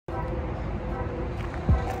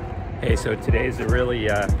Hey, so today's a really,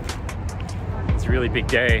 it's a really big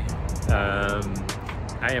day.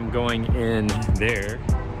 I am going in there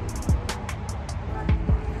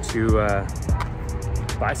to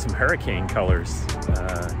buy some hurricane colors.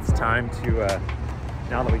 It's time to,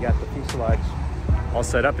 now that we got the fuselage all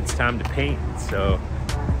set up, it's time to paint. So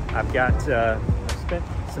I've spent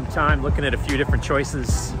some time looking at a few different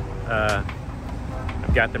choices.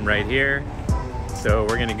 I've got them right here. So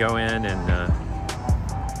we're gonna go in and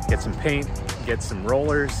get some paint, get some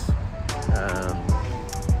rollers.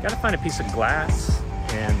 Gotta find a piece of glass,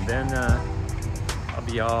 and then I'll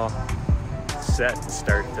be all set to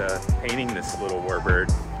start painting this little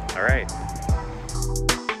warbird. All right.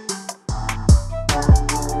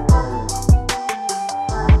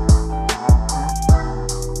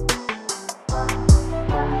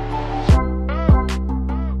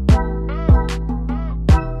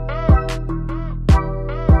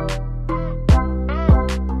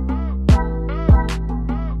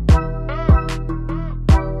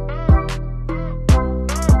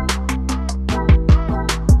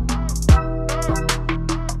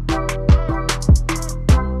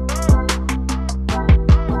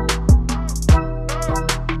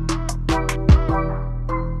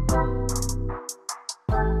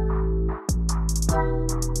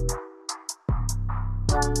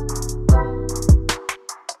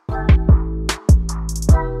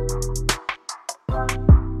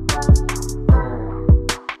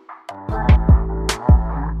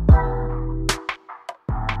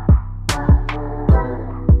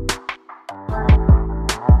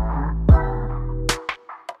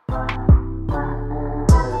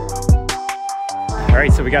 All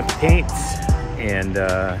right, so we got the paints and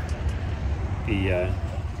the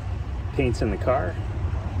paints in the car.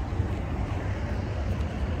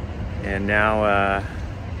 And now,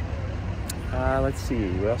 let's see,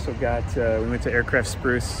 we also got, we went to Aircraft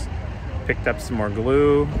Spruce, picked up some more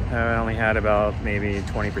glue. I only had about maybe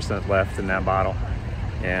 20% left in that bottle,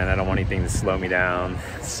 and I don't want anything to slow me down,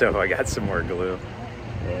 so I got some more glue.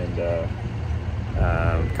 And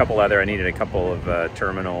I needed a couple of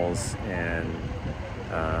terminals and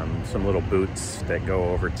some little boots that go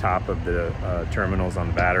over top of the terminals on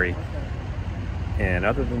the battery. And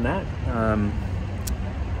other than that,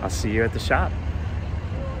 I'll see you at the shop.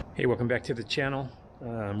 Hey, welcome back to the channel.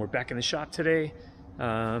 We're back in the shop today.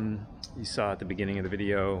 You saw at the beginning of the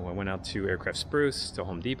video, I went out to Aircraft Spruce to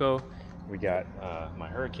Home Depot. We got my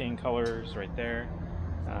hurricane colors right there.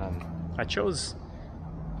 I chose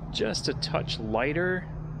just a touch lighter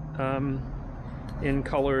in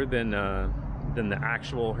color than the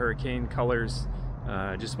actual hurricane colors.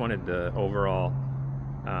 I just wanted the overall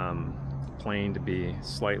plane to be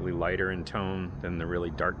slightly lighter in tone than the really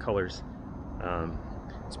dark colors.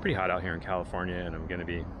 It's pretty hot out here in California, and I'm going to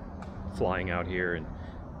be flying out here, and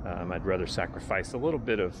I'd rather sacrifice a little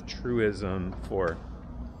bit of truism for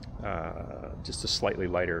just a slightly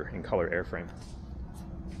lighter in color airframe.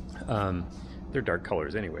 They're dark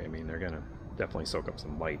colors anyway. I mean, they're going to definitely soak up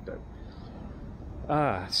some light, but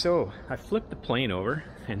so I flipped the plane over,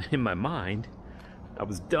 and in my mind I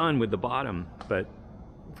was done with the bottom, but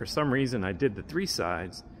for some reason I did the three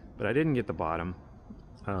sides, but I didn't get the bottom.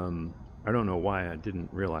 I don't know why. I didn't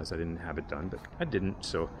realize I didn't have it done, but I didn't,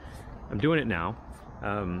 so I'm doing it now.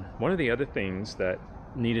 One of the other things that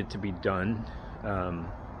needed to be done,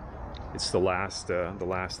 it's the last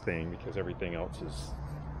thing because everything else is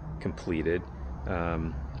completed,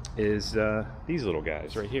 is these little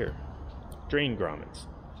guys right here. Drain grommets.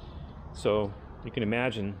 So you can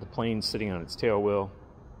imagine the plane sitting on its tail wheel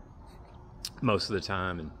most of the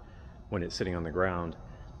time, and when it's sitting on the ground,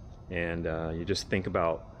 and you just think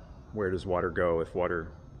about, where does water go if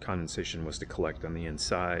water condensation was to collect on the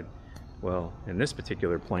inside? Well, in this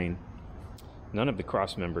particular plane, none of the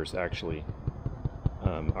cross members actually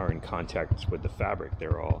are in contact with the fabric.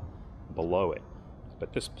 They're all below it,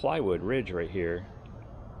 but this plywood ridge right here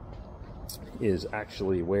is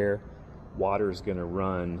actually where water is going to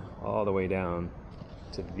run all the way down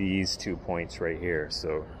to these 2 points right here.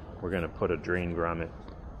 So we're going to put a drain grommet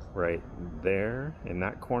right there in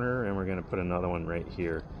that corner, and we're going to put another one right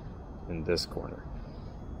here in this corner.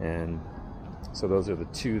 And so those are the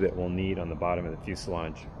two that we'll need on the bottom of the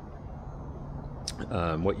fuselage.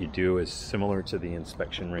 What you do is similar to the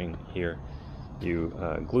inspection ring here.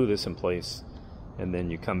 You glue this in place, and then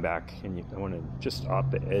you come back, and I want to just off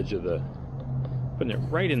the edge of the, putting it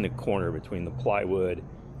right in the corner between the plywood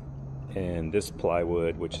and this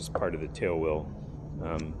plywood, which is part of the tail wheel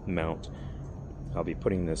mount. I'll be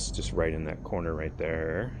putting this just right in that corner right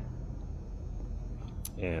there,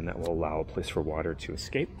 and that will allow a place for water to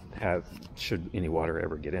escape, should any water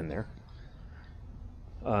ever get in there.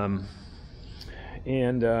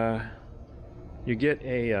 And you get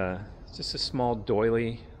just a small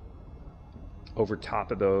doily over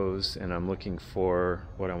top of those, and I'm looking for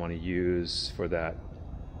what I want to use for that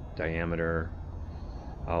diameter.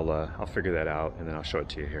 I'll figure that out, and then I'll show it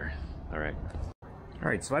to you here. All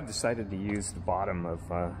right, so I've decided to use the bottom of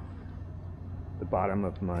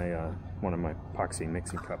my one of my epoxy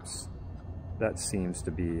mixing cups. That seems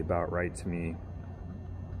to be about right to me.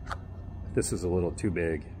 This is a little too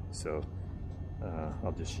big, so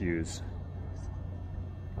I'll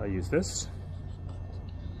use this.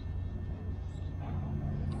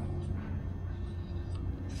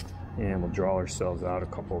 And we'll draw ourselves out a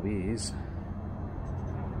couple of these.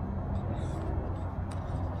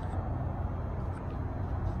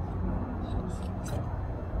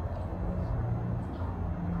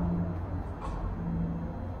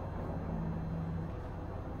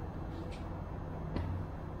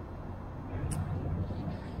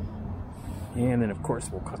 And then of course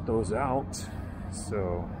we'll cut those out.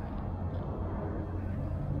 So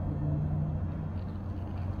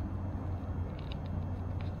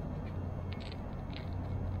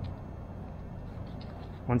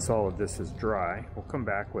once all of this is dry, we'll come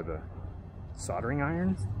back with a soldering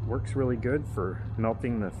iron. Works really good for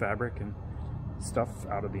melting the fabric and stuff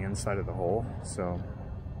out of the inside of the hole. So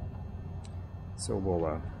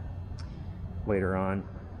we'll later on,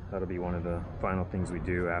 that'll be one of the final things we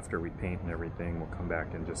do after we paint and everything. We'll come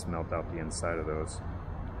back and just melt out the inside of those.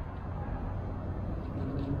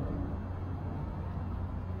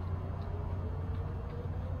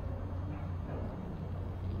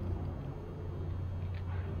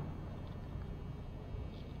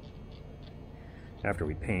 After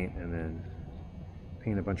we paint, and then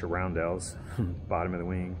paint a bunch of roundels, bottom of the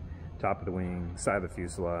wing, top of the wing, side of the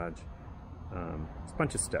fuselage. It's a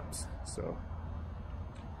bunch of steps. So,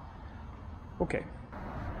 okay.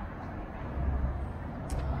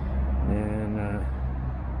 And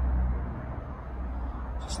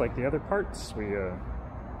just like the other parts, we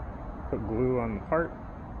put glue on the part,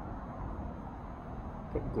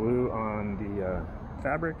 put glue on the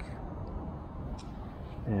fabric,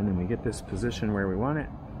 and then we get this position where we want it,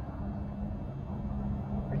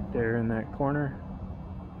 right there in that corner.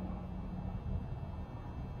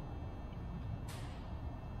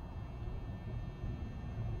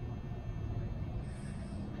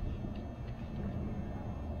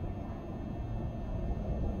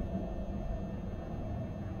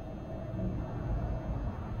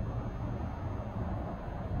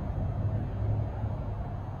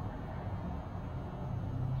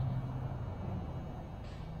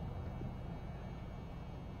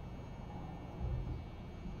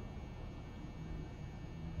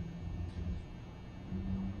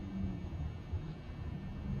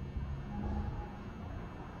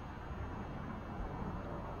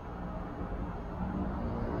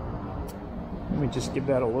 Let me just give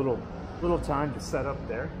that a little time to set up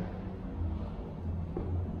there.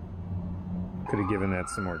 Could have given that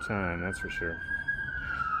some more time, that's for sure.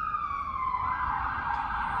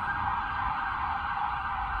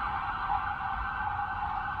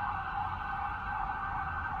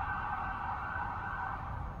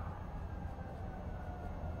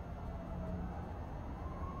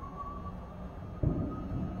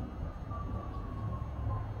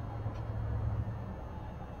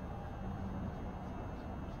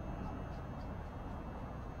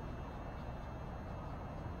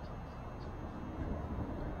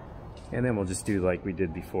 And then we'll just do like we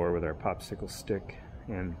did before with our popsicle stick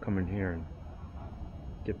and come in here and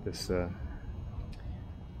get this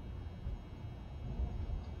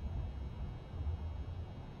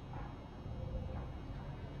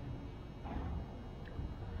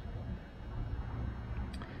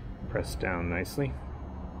pressed down nicely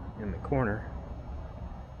in the corner.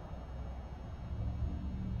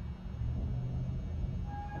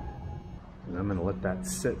 And I'm going to let that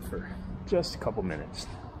sit for just a couple minutes.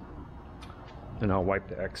 And I'll wipe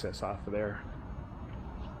the excess off of there.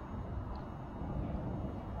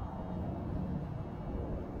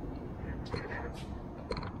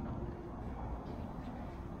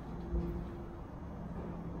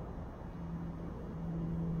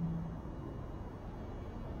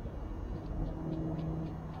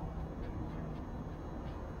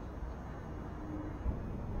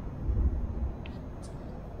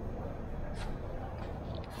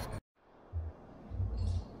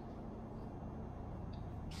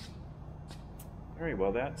 All right,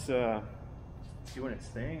 well that's doing its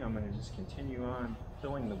thing. I'm going to just continue on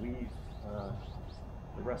filling the weave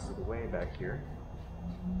the rest of the way back here.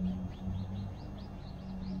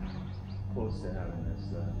 Close to having this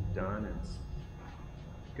done. It's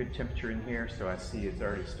good temperature in here, so I see it's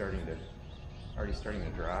already starting to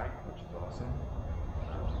dry, which is awesome.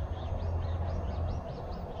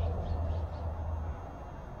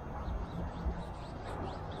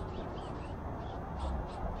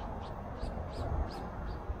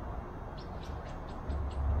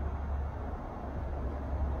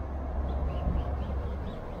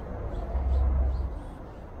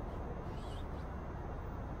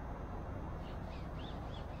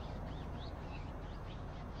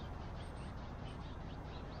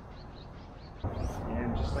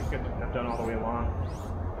 And just like I've done all the way along,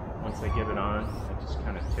 once I get it on, I just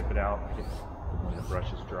kind of tip it out. When the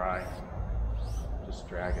brush is dry, just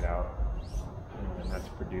drag it out, and that's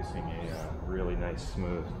producing a really nice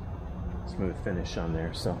smooth finish on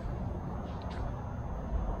there. So,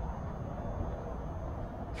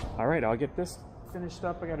 all right, I'll get this finished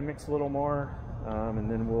up. I got to mix a little more, and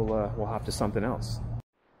then we'll hop to something else.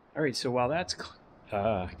 All right, so while that's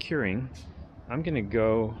curing,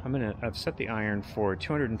 I've set the iron for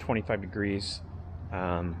 225 degrees,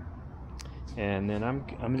 and then I'm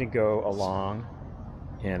gonna go along,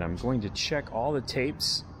 and I'm going to check all the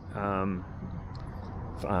tapes from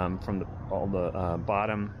all the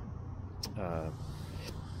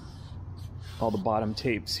bottom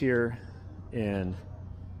tapes here, and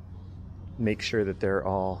make sure that they're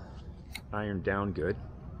all ironed down good,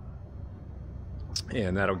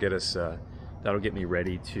 and that'll get me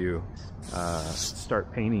ready to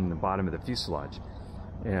start painting the bottom of the fuselage.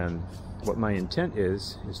 And what my intent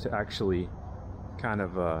is to actually kind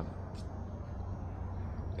of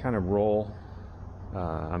roll.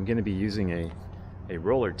 I'm going to be using a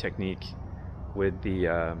roller technique with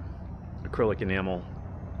the acrylic enamel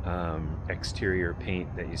exterior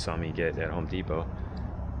paint that you saw me get at Home Depot,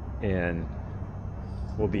 and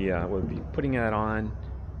we'll be putting that on.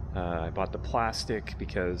 I bought the plastic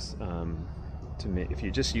because if you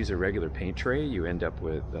just use a regular paint tray, you end up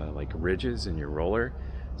with like ridges in your roller.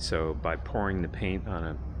 So by pouring the paint on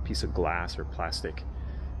a piece of glass or plastic,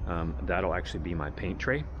 that'll actually be my paint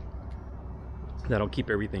tray. That'll keep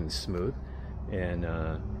everything smooth. And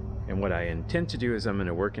what I intend to do is I'm going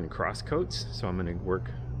to work in cross coats. So I'm going to work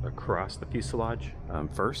across the fuselage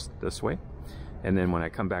first this way, and then when I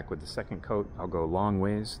come back with the second coat, I'll go long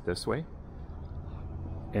ways this way,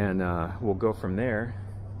 and we'll go from there.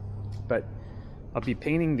 But I'll be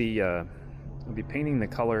painting the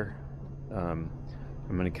color.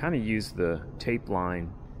 I'm going to kind of use the tape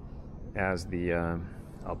line as the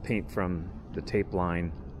I'll paint from the tape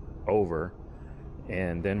line over,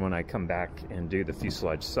 and then when I come back and do the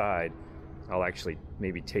fuselage side, I'll actually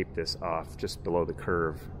maybe tape this off just below the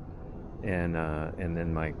curve, and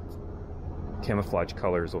then my camouflage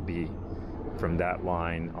colors will be from that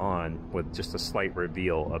line on, with just a slight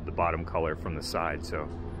reveal of the bottom color from the side. So.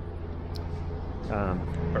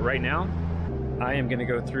 But right now, I am going to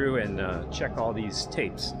go through and check all these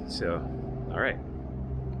tapes. So, all right,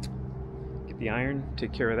 get the iron,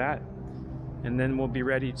 take care of that, and then we'll be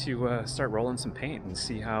ready to start rolling some paint and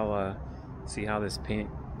see how this paint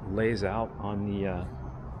lays out on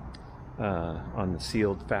the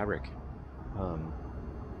sealed fabric.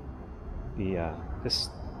 This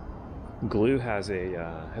glue has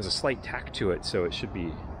a slight tack to it, so it should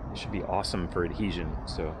be awesome for adhesion.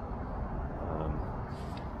 So.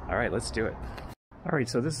 All right, let's do it. All right,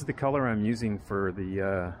 so this is the color I'm using for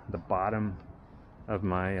the bottom of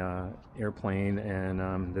my airplane,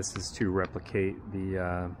 and this is to replicate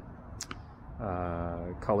the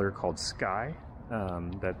color called Sky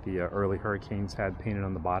that the early hurricanes had painted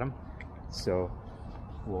on the bottom. So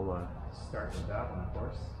we'll start with that one, of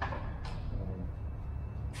course.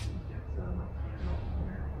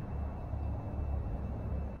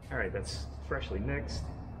 All right, that's freshly mixed.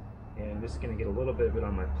 And I'm just going to get a little bit of it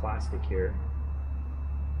on my plastic here.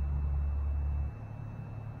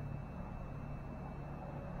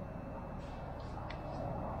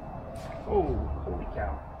 Oh, holy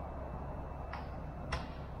cow.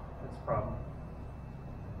 That's a problem.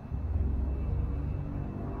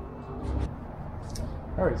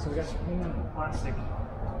 Alright, so we got the paint on the plastic.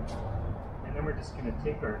 And then we're just going to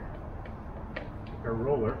take our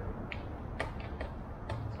roller.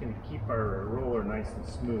 Going to keep our roller nice and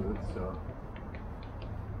smooth, so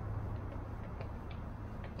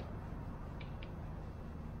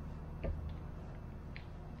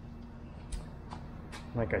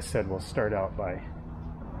like I said, we'll start out by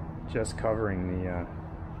just covering the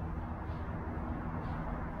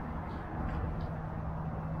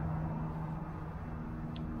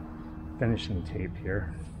finishing tape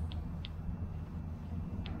here.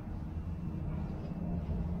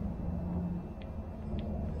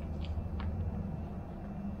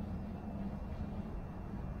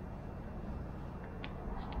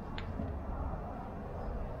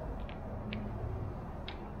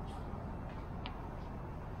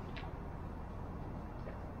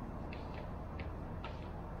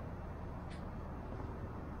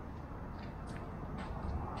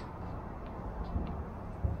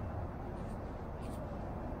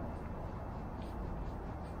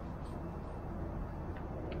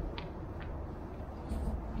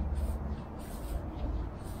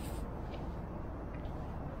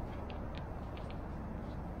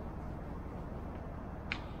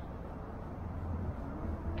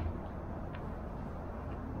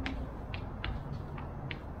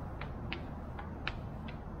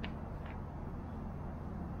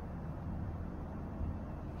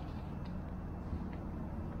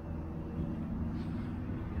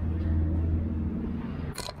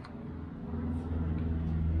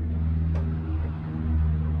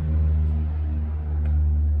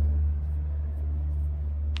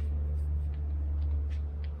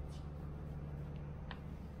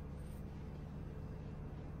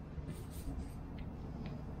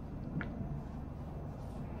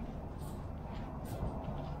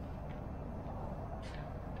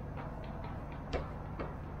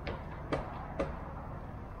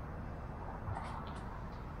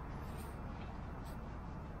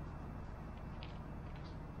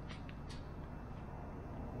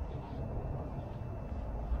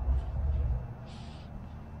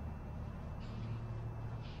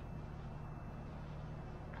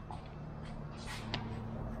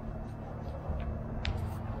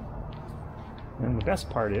 And the best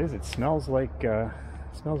part is it smells like you're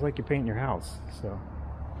painting your house. So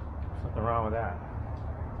nothing wrong with that.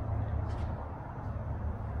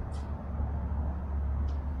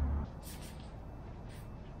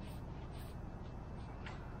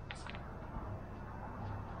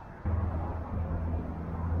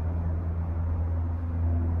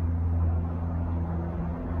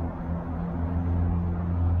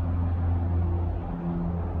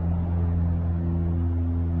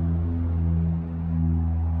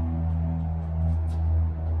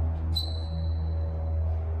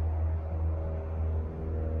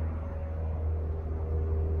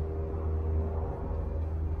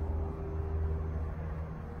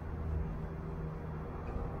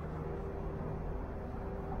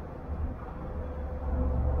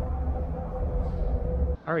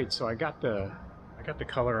 All right, so I got the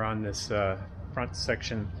color on this front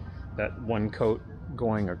section, that one coat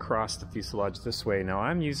going across the fuselage this way. Now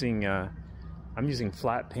I'm using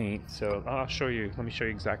flat paint, so I'll show you. Let me show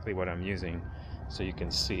you exactly what I'm using, so you can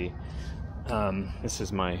see. This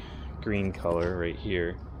is my green color right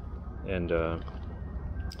here, and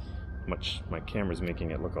my camera's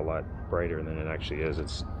making it look a lot brighter than it actually is.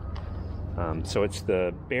 It's so it's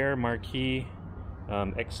the Behr Marquee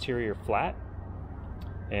exterior flat.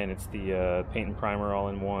 And it's the paint and primer all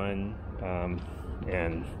in one,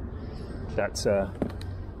 and that's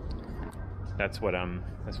what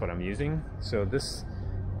I'm using. So this,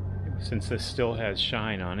 since this still has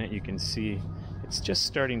shine on it, you can see it's just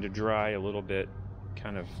starting to dry a little bit,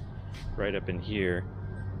 kind of right up in here.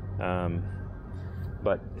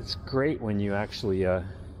 But it's great when you actually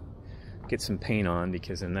get some paint on,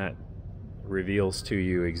 because then that reveals to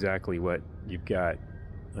you exactly what you've got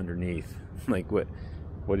underneath, like what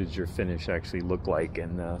does your finish actually look like.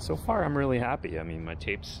 And so far I'm really happy. I mean, my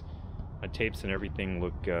tapes and everything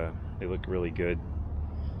look they look really good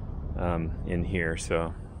in here,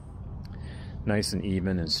 so nice and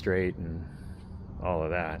even and straight and all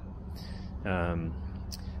of that.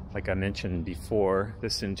 Like I mentioned before,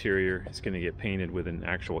 this interior is going to get painted with an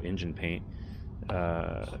actual engine paint,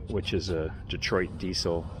 which is a Detroit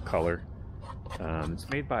diesel color. It's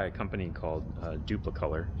made by a company called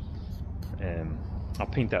Duplicolor, and I'll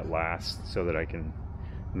paint that last so that I can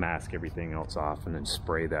mask everything else off and then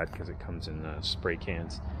spray that, because it comes in spray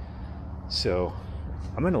cans. So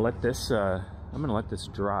I'm gonna let this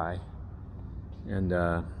dry, and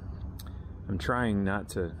I'm trying not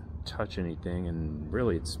to touch anything, and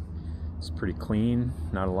really it's pretty clean.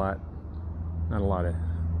 Not a lot of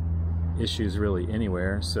issues really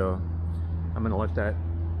anywhere. So I'm gonna let that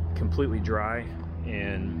completely dry,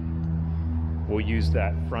 and we'll use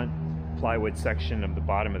that front plywood section of the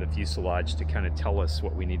bottom of the fuselage to kind of tell us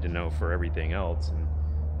what we need to know for everything else, and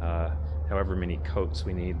however many coats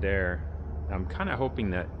we need there. I'm kind of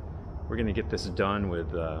hoping that we're going to get this done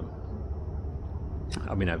with I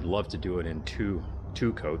mean, I'd love to do it in two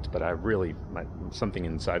coats, but I really, something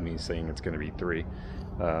inside me is saying it's going to be 3.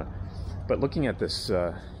 But looking at this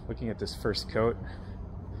first coat,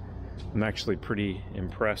 I'm actually pretty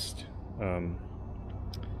impressed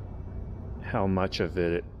how much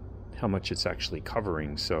it's actually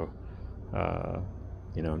covering. So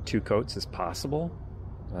you know, 2 coats is possible.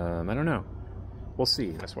 I don't know, we'll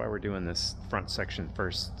see. That's why we're doing this front section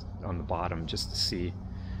first on the bottom, just to see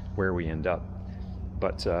where we end up.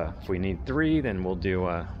 But if we need 3, then we'll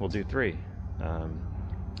do 3,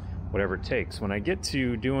 whatever it takes. When I get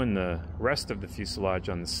to doing the rest of the fuselage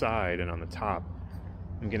on the side and on the top,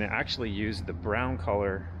 I'm going to actually use the brown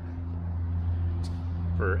color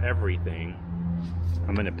for everything.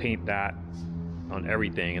 I'm going to paint that on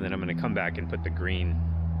everything, and then I'm going to come back and put the green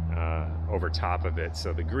over top of it.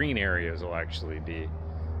 So the green areas will actually be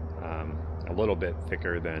a little bit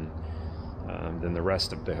thicker than the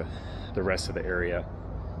rest of the area,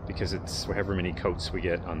 because it's however many coats we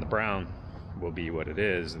get on the brown will be what it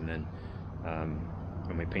is, and then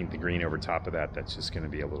when we paint the green over top of that, that's just going to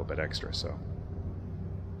be a little bit extra. So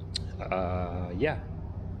yeah,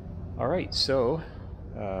 all right. So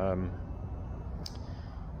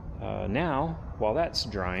now, while that's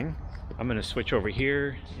drying, I'm going to switch over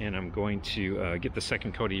here, and I'm going to get the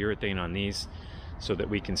second coat of urethane on these so that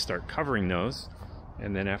we can start covering those.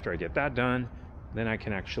 And then after I get that done, then I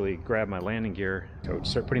can actually grab my landing gear coat,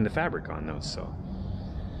 start putting the fabric on those. So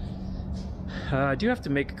I do have to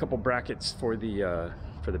make a couple brackets for the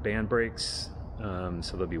band brakes.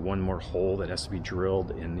 So there'll be one more hole that has to be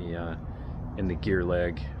drilled in the gear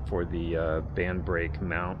leg for the band brake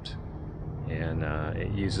mount, and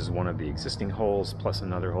it uses one of the existing holes plus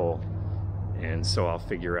another hole. And so I'll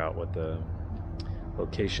figure out what the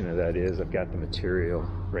location of that is. I've got the material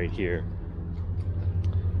right here.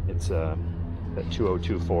 It's that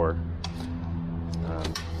 2024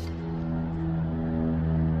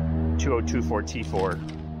 2024 T4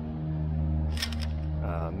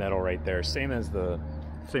 metal right there, same as the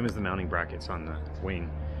mounting brackets on the wing.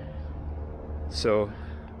 So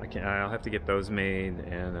I'll have to get those made,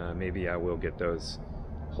 and maybe I will get those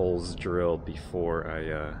holes drilled before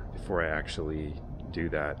I actually do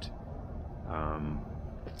that.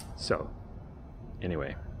 So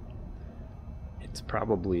anyway, it's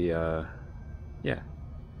probably yeah,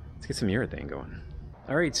 let's get some urethane going.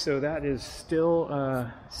 All right, so that is still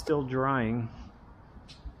drying.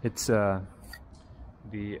 It's the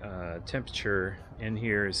temperature in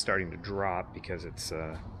here is starting to drop because it's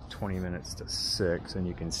 20 minutes to 6, and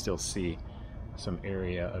you can still see some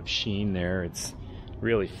area of sheen there. It's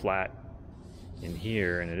really flat in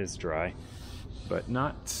here, and it is dry, but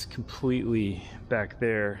not completely back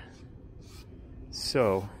there.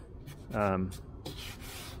 So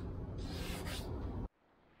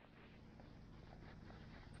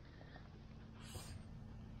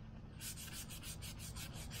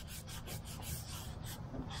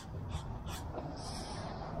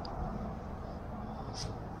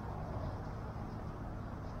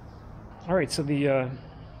all right, so the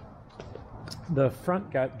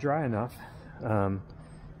front got dry enough,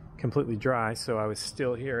 completely dry, so I was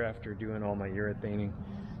still here after doing all my urethaning.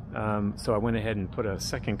 So I went ahead and put a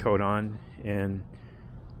second coat on, and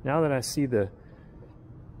now that I see the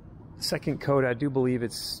second coat, I do believe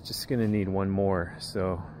it's just going to need one more.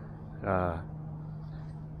 So, so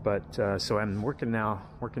I'm working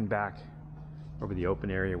back over the open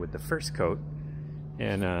area with the first coat.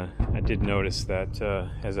 And I did notice that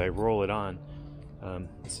as I roll it on,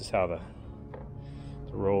 this is how the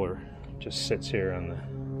roller just sits here on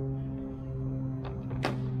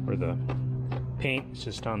where the paint is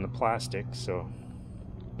just on the plastic. So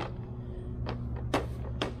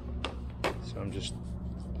I'm just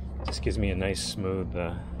gives me a nice smooth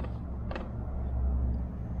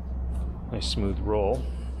roll.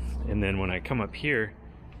 And then when I come up here,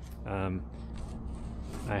 I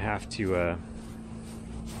have to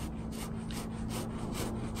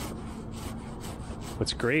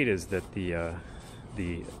what's great is that the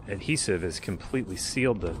adhesive has completely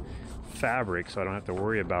sealed the fabric, so I don't have to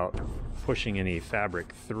worry about pushing any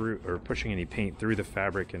fabric through, or pushing any paint through the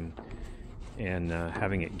fabric and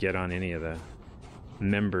having it get on any of the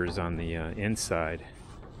members on the inside.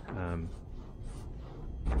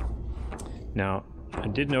 Now I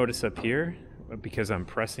did notice up here, because I'm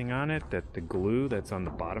pressing on it, that the glue that's on the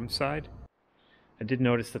bottom side, I did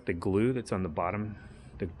notice that the glue that's on the bottom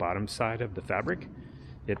side of the fabric,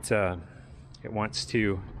 it wants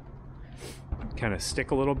to kind of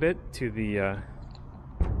stick a little bit to the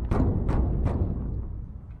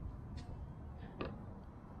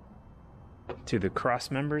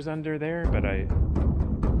cross members under there, but I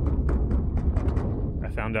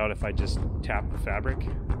found out if I just tap the fabric,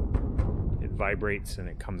 it vibrates and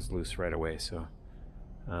it comes loose right away. So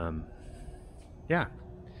yeah.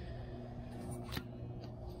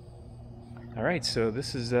 All right, so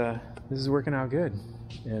this is working out good,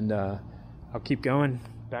 and I'll keep going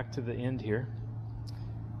back to the end here,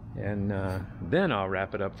 and then I'll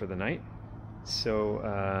wrap it up for the night. So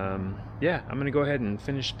yeah, I'm gonna go ahead and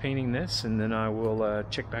finish painting this, and then I will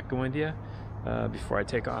check back in with you before I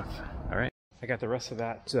take off. All right, I got the rest of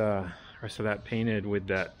that painted with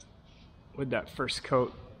that first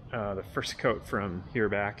coat, the first coat from here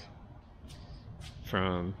back,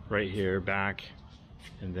 from right here back.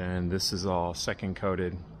 And then this is all second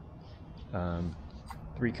coated.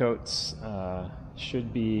 3 coats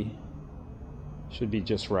should be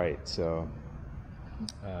just right. So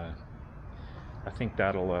I think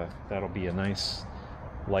that'll be a nice,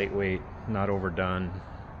 lightweight, not overdone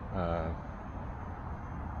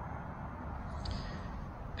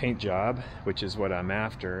paint job, which is what I'm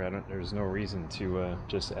after. There's no reason to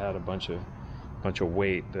just add a bunch of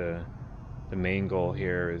weight. The main goal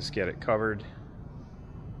here is get it covered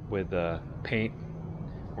with paint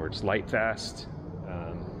where it's light fast,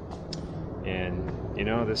 and you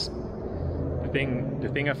know, the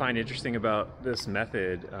thing I find interesting about this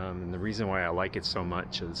method, and the reason why I like it so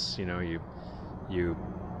much, is, you know, you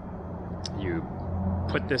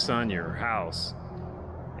put this on your house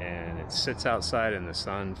and it sits outside in the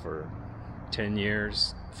sun for 10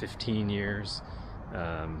 years, 15 years.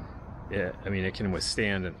 I mean, it can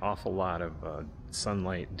withstand an awful lot of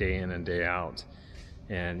sunlight day in and day out.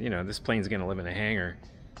 And you know, this plane's gonna live in a hangar,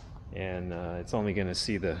 and it's only gonna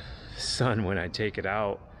see the sun when I take it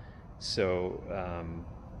out. So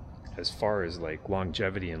as far as like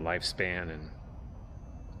longevity and lifespan, and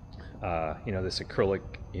you know, this acrylic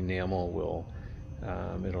enamel will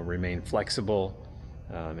It'll remain flexible.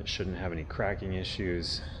 It shouldn't have any cracking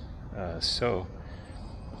issues. So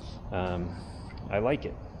I like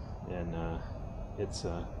it, and it's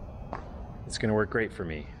going to work great for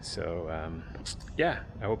me. So yeah,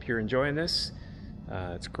 I hope you're enjoying this.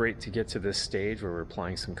 It's great to get to this stage where we're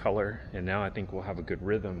applying some color, and now I think we'll have a good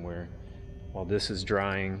rhythm where while this is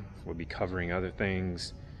drying, we'll be covering other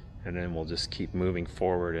things, and then we'll just keep moving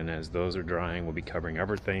forward, and as those are drying, we'll be covering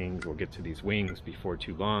other things. We'll get to these wings before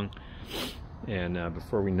too long, and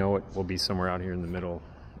before we know it, we'll be somewhere out here in the middle,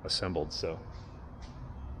 assembled. So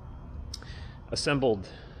assembled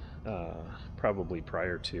probably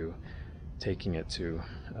prior to taking it to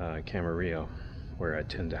Camarillo, where I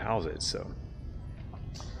tend to house it. So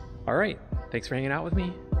all right, thanks for hanging out with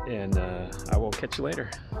me, and I will catch you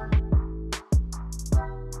later.